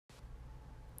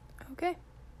Okay.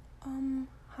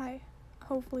 Hi.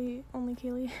 Hopefully only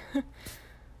Kaylee.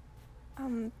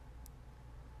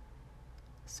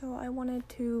 So I wanted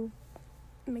to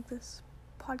make this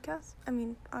podcast. I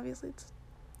mean, obviously it's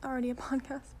already a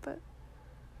podcast, but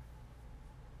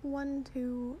one,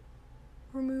 to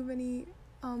remove any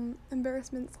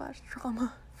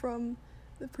embarrassment/trauma from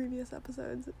the previous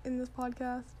episodes in this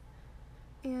podcast,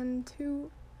 and two,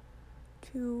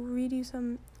 to read you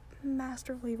some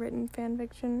masterfully written fan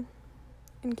fiction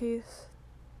in case,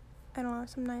 I don't know,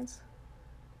 some nights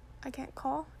I can't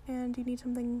call and you need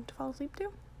something to fall asleep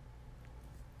to.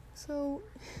 So,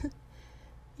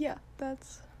 yeah,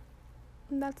 that's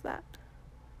that.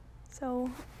 So,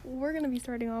 we're gonna be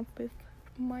starting off with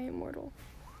My Immortal.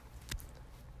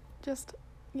 Just,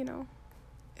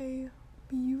 a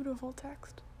beautiful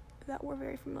text that we're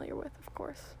very familiar with, of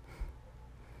course.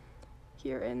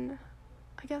 Here in,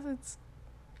 I guess it's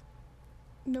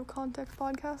no context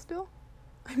podcast still.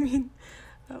 I mean,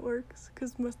 that works,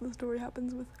 because most of the story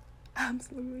happens with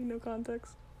absolutely no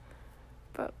context.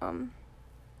 But,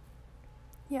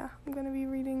 yeah, I'm gonna be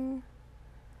reading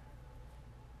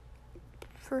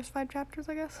first 5 chapters,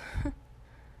 I guess.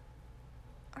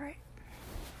 Alright.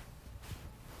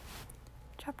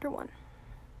 Chapter 1.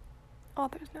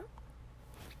 Author's note.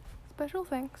 Special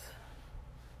thanks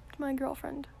to my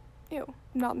girlfriend. Ew,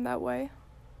 not in that way.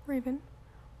 Raven.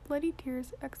 Bloody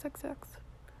Tears XXX.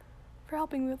 For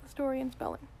helping me with the story and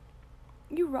spelling.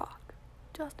 You rock.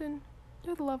 Justin,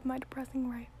 you're the love of my depressing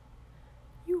right.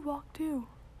 You rock too.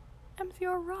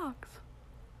 MCR rocks.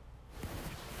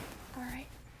 Alright.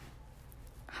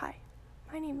 Hi,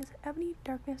 my name is Ebony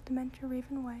Darkness Dementia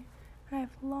Raven White, and I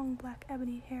have long black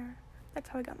ebony hair. That's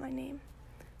how I got my name.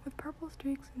 With purple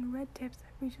streaks and red tips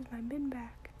that reaches my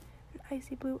mid-back, and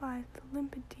icy blue eyes with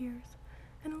limpid tears,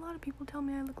 and a lot of people tell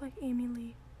me I look like Amy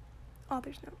Lee.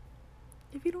 Author's note.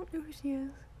 If you don't know who she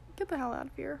is, get the hell out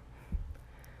of here.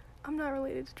 I'm not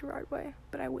related to Gerard Way,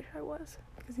 but I wish I was,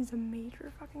 because he's a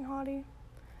major fucking hottie.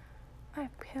 I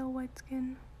have pale white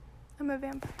skin. I'm a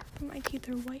vampire, but my teeth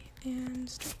are white and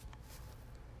straight.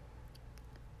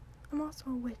 I'm also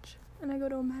a witch, and I go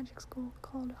to a magic school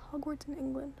called Hogwarts in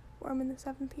England, where I'm in the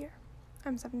 7th year.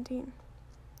 I'm 17,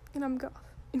 and I'm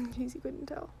goth, in case you couldn't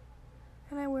tell.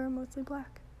 And I wear mostly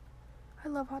black. I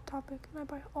love Hot Topic, and I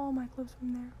buy all my clothes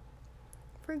from there.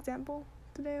 For example,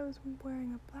 today I was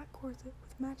wearing a black corset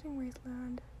with matching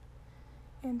waistband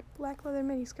and black leather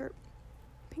miniskirt,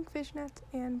 pink fishnets,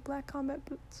 and black combat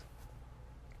boots.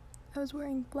 I was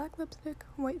wearing black lipstick,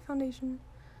 white foundation,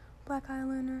 black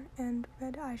eyeliner, and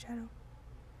red eyeshadow.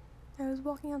 I was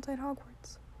walking outside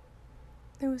Hogwarts.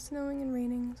 It was snowing and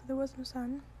raining, so there was no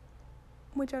sun,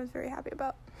 which I was very happy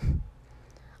about.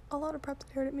 A lot of preps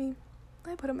stared at me.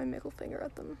 I put up my middle finger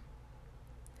at them.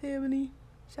 "Hey, Ebony,"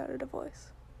 shouted a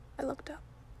voice. I looked up.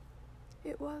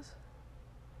 It was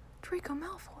Draco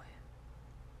Malfoy.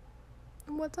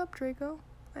 "What's up, Draco?"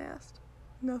 I asked.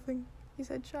 "Nothing," he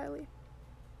said shyly.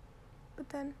 But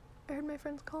then I heard my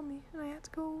friends call me, and I had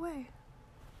to go away.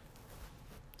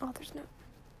 Author's note.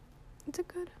 It's a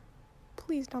good.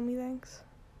 Please tell me thanks.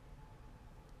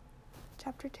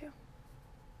 Chapter 2.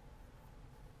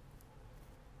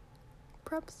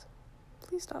 Preps,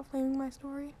 please stop flaming my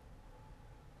story.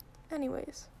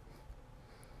 Anyways.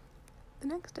 The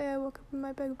next day I woke up in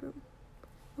my bedroom.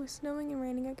 It was snowing and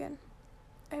raining again.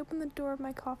 I opened the door of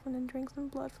my coffin and drank some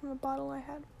blood from a bottle I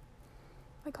had.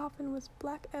 My coffin was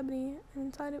black ebony, and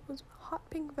inside it was hot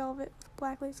pink velvet with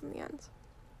black lace on the ends.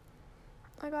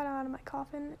 I got out of my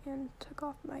coffin and took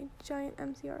off my giant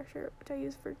MCR shirt, which I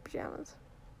used for pajamas.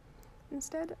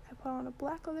 Instead, I put on a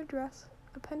black leather dress,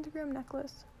 a pentagram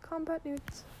necklace, combat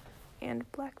newts,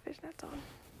 and black fishnets on.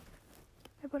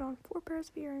 I put on 4 pairs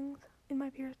of earrings in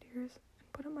my pierced ears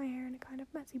and put up my hair in a kind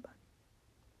of messy bun.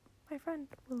 My friend,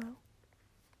 Willow,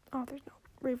 author's note,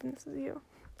 Raven, this is you,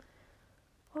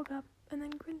 woke up and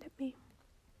then grinned at me.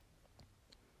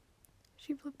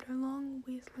 She flipped her long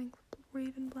waist-length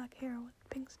raven black hair with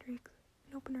pink streaks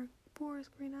and opened her forest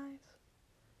green eyes.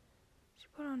 She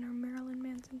put on her Marilyn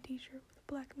Manson t-shirt with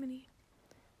black mini,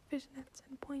 fishnets,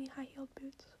 and pointy high-heeled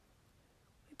boots.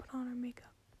 We put on our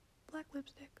makeup, black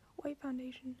lipstick, white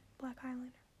foundation, black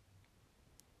eyeliner.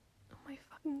 "Oh my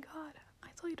fucking god,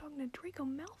 I saw you talking to Draco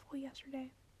Malfoy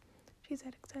yesterday," she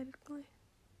said excitedly.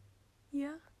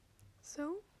 "Yeah?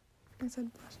 So?" I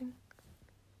said, blushing.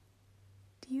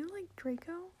 "Do you like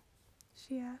Draco?"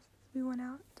 she asked as we went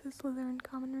out to the Slytherin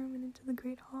common room and into the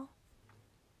Great Hall.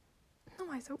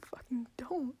 "No, I so fucking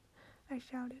don't," I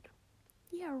shouted.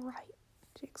 "Yeah, right,"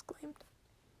 she exclaimed.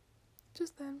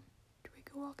 Just then,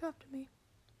 Draco walked up to me.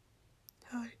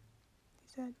 "Hi," he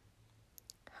said.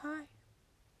 "Hi,"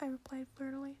 I replied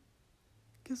flirtily.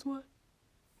 Guess what?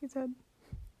 He said.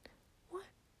 What?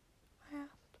 I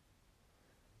asked.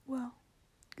 Well,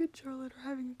 Good Charlotte are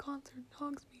having a concert in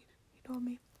Hogsmeade, he told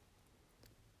me.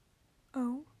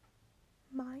 Oh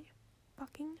my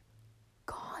fucking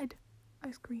God,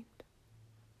 I screamed.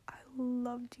 I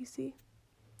love GC.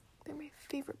 They're my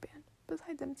favorite band,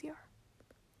 besides MCR.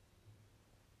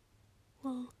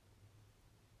 Well,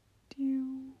 do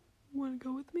you want to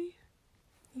go with me?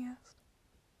 He asked.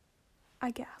 I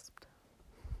gasped.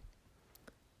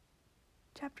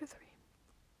 Chapter 3.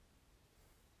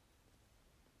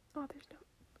 Author's note.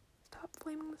 Stop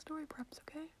flaming the story preps,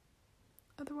 okay?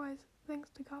 Otherwise, thanks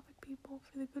to Gothic people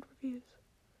for the good reviews.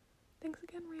 Thanks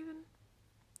again, Raven.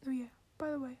 Oh yeah,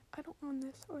 by the way, I don't own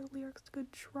this or the lyrics to Good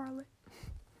Charlotte.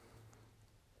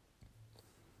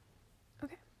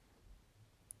 Okay.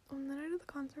 On the night of the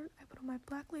concert, I put on my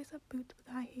black lace-up boots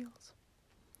with high heels.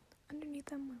 Underneath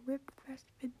them were ripped vest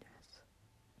fit dress.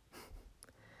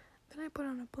 Then I put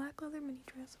on a black leather mini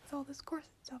dress with all this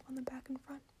corset stuff on the back and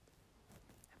front.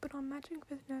 I put on matching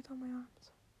fishnets on my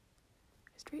arms.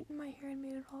 I straightened my hair and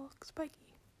made it all look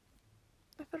spiky.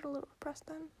 I felt a little depressed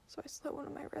then, so I slit one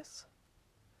of my wrists.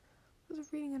 I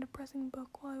was reading a depressing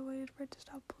book while I waited for it to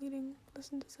stop bleeding,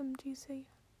 listened to some GC.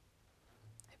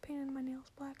 I painted my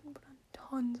nails black and put on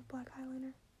tons of black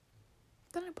eyeliner.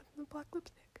 Then I put on the black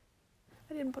lipstick.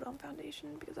 I didn't put on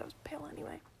foundation because I was pale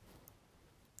anyway.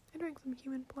 I drank some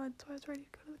human blood, so I was ready to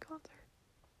go to the concert.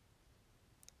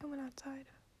 I went outside.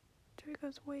 Draco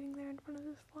was waiting there in front of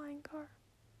his flying car.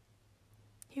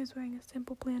 He was wearing a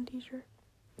Simple Plan t-shirt.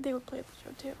 They would play at the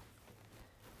show too.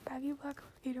 Baggy black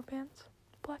skater pants,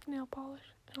 black nail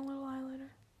polish, and a little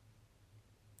eyeliner.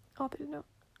 Author's note.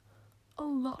 A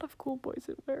lot of cool boys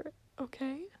would wear it,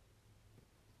 okay?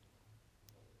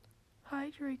 Hi,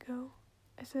 Draco,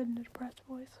 I said in a depressed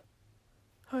voice.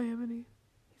 Hi, Ebony,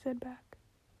 he said back.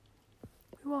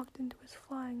 We walked into his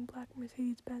flying black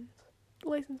Mercedes-Benz. The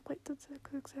license plate said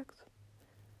 666,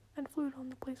 and flew on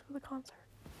the place for the concert.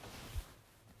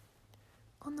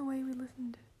 On the way, we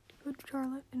listened to Good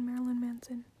Charlotte and Marilyn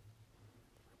Manson.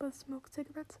 We both smoked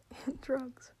cigarettes and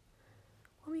drugs.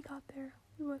 When we got there,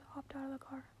 we both hopped out of the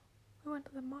car. We went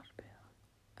to the mosh pit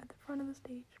at the front of the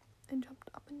stage and jumped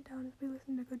up and down as we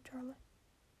listened to Good Charlotte.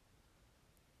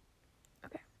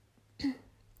 Okay.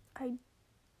 I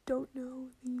don't know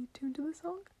the tune to the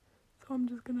song, so I'm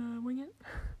just gonna wing it.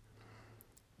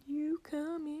 You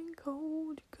come in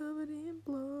cold, you're covered in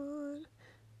blood.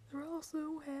 They're all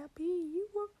so happy you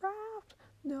arrived.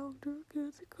 Doctor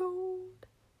gets a cold,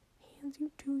 hands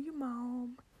you to your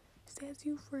mom, sets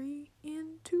you free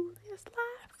into this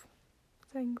life.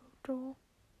 Sang Joel.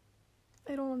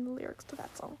 I don't know the lyrics to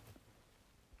that song.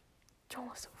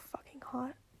 Joel is so fucking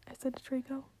hot, I said to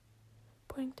Draco,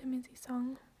 pointing to Mizzy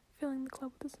Sung, filling the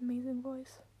club with his amazing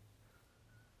voice.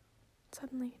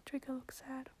 Suddenly, Draco looked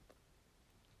sad.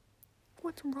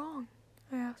 What's wrong?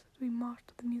 I asked as we moshed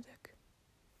to the music.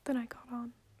 Then I caught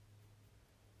on.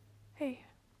 Hey,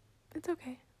 it's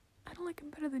okay. I don't like him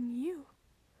better than you,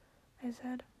 I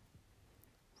said.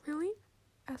 Really?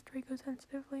 Asked Draco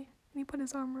sensitively, and he put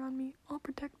his arm around me, all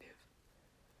protective.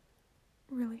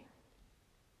 Really.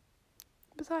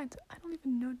 Besides, I don't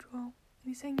even know Joel, and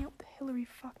he's hanging out with Hillary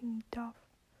fucking Duff.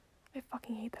 I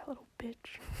fucking hate that little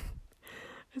bitch,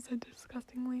 I said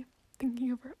disgustingly,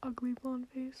 thinking of her ugly blonde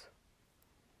face.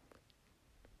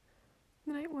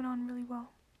 The night went on really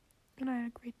well, and I had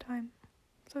a great time.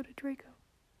 So did Draco.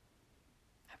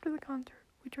 After the concert,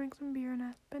 we drank some beer and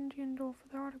asked Benji and Joel for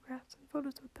their autographs and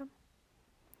photos with them.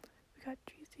 We got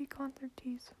GC concert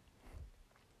tees.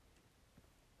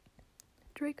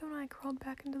 Draco and I crawled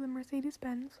back into the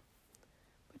Mercedes-Benz,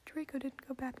 but Draco didn't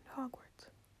go back into Hogwarts.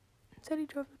 Instead, he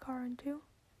drove the car into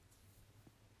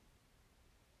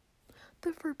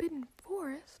the Forbidden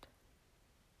Forest.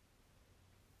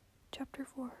 Chapter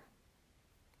 4.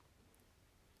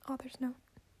 Author's note.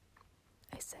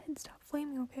 I said stop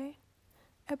flaming, okay?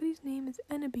 Ebony's name is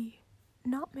Ennaby,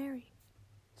 not Mary.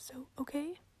 So,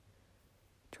 okay?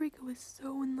 Draco is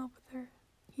so in love with her.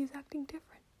 He's acting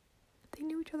different. They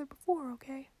knew each other before,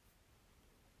 okay?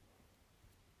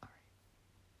 Alright.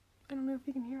 I don't know if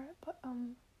you can hear it, but,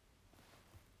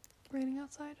 raining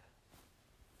outside.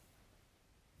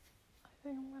 I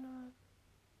think I'm gonna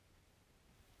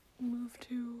move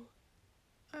to,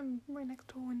 I'm right next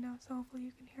to a window, so hopefully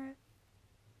you can hear it.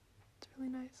 It's really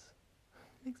nice.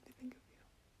 Makes me think of you.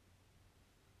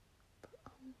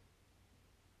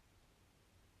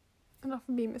 But, enough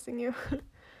of me missing you.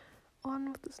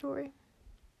 On with the story.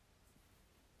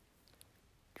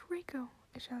 Draco,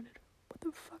 I shouted. What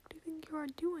the fuck do you think you are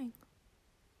doing?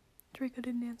 Draco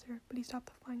didn't answer, but he stopped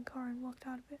the flying car and walked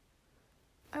out of it.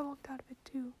 I walked out of it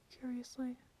too,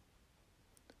 curiously.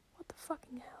 What the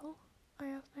fucking hell? I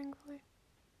asked angrily.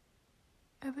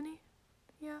 Ebony?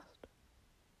 He asked.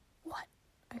 What?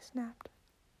 I snapped.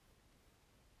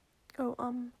 Oh,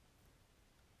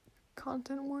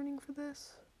 content warning for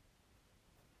this.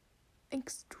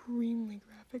 Extremely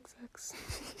graphic sex.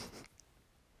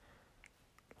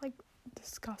 Like,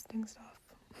 disgusting stuff.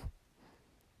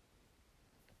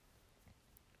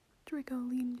 Draco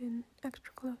leaned in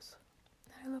extra close,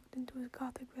 and I looked into his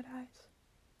gothic red eyes.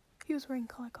 He was wearing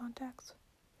color contacts,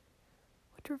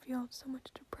 which revealed so much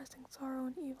depressing sorrow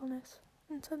and evilness,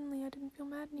 and suddenly I didn't feel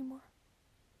mad anymore.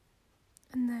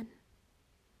 And then,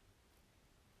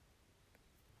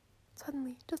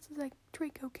 suddenly, just as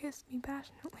Draco kissed me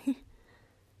passionately,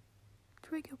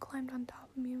 Draco climbed on top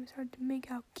of me and we started to make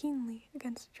out keenly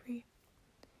against a tree.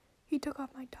 He took off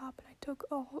my top and I took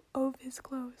all of his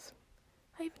clothes.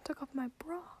 I even took off my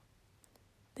bra.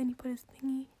 Then he put his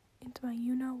thingy into my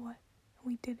you-know-what, and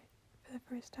we did it for the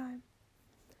first time.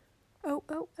 Oh,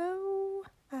 oh, oh,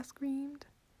 I screamed.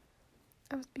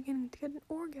 I was beginning to get an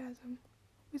orgasm.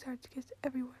 We started to kiss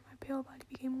everywhere. My pale body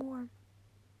became warm.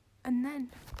 And then...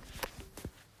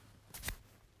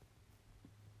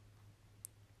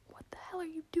 What the hell are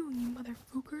you doing, you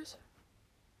motherfuckers?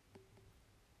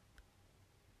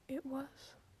 It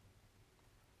was...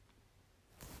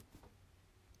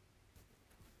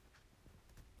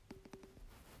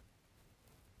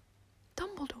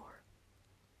 Dumbledore.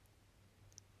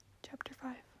 Chapter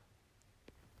 5.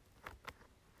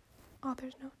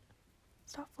 Author's note.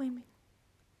 Stop flaming.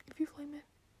 If you flame it,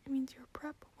 it means you're a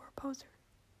prep or a poser.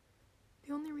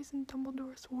 The only reason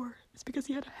Dumbledore swore is because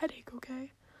he had a headache,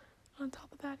 okay? On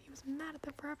top of that, he was mad at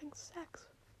them for having sex.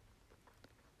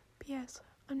 P.S.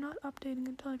 I'm not updating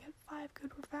until I get 5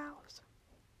 good vows.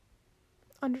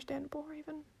 Understandable,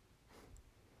 Raven.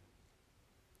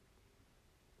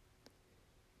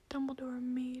 Dumbledore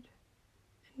made,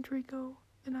 and Draco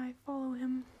and I follow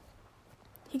him.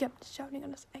 He kept shouting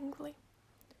at us angrily.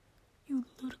 You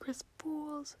ludicrous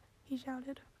fools, he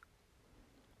shouted.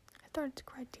 I started to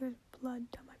cry tears of blood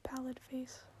down my pallid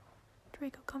face.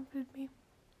 Draco comforted me.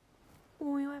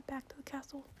 When we went back to the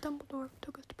castle, Dumbledore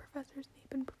took us to Professor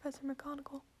Snape and Professor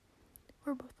McGonagall.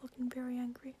 We were both looking very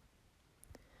angry.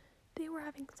 They were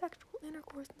having sexual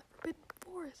intercourse in the Forbidden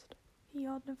Forest, he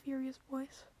yelled in a furious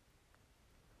voice.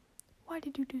 Why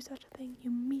did you do such a thing,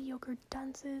 you mediocre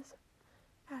dunces?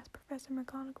 Asked Professor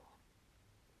McGonagall.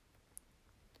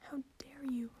 How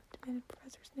dare you, demanded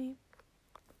Professor Snape.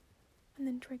 And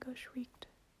then Draco shrieked.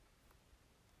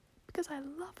 Because I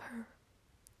love her.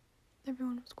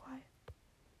 Everyone was quiet.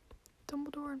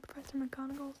 Dumbledore and Professor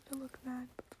McGonagall still looked mad,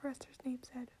 but Professor Snape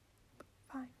said,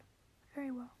 Fine,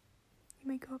 very well. You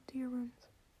may go up to your rooms.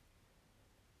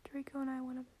 Draco and I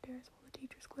went upstairs while the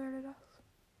teachers glared at us.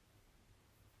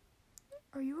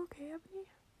 Are you okay, Ebony?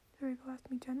 Draco asked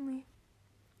me gently.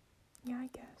 Yeah, I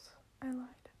guess. I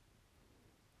lied.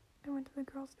 I went to the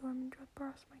girls' dorm and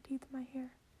brushed my teeth and my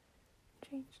hair, and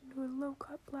changed into a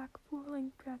low-cut black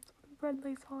floor-length dress with red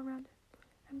lace all around it,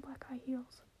 and black high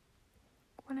heels.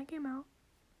 When I came out,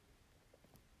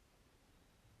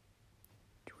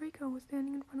 Draco was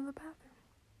standing in front of the bathroom.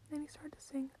 Then he started to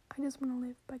sing, I Just Want to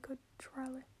Live by Good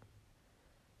Charlotte.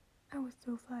 I was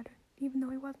so flattered, even though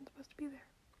he wasn't supposed to be there.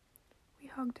 We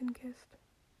hugged and kissed.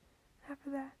 After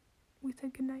that, we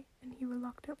said goodnight, and he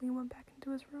reluctantly went back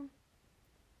into his room.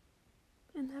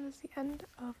 And that is the end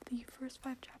of the first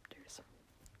 5 chapters.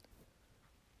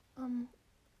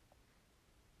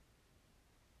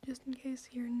 Just in case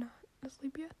you're not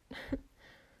asleep yet,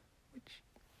 which,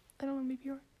 I don't know, maybe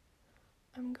you are,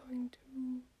 I'm going to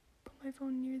put my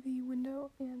phone near the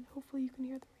window, and hopefully you can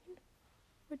hear the rain,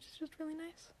 which is just really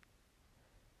nice.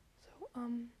 So,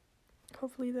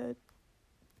 hopefully the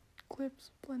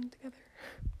clips blend together.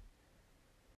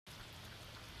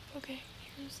 Okay,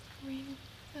 here's the rain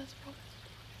as promised.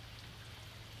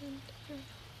 And here we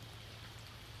go.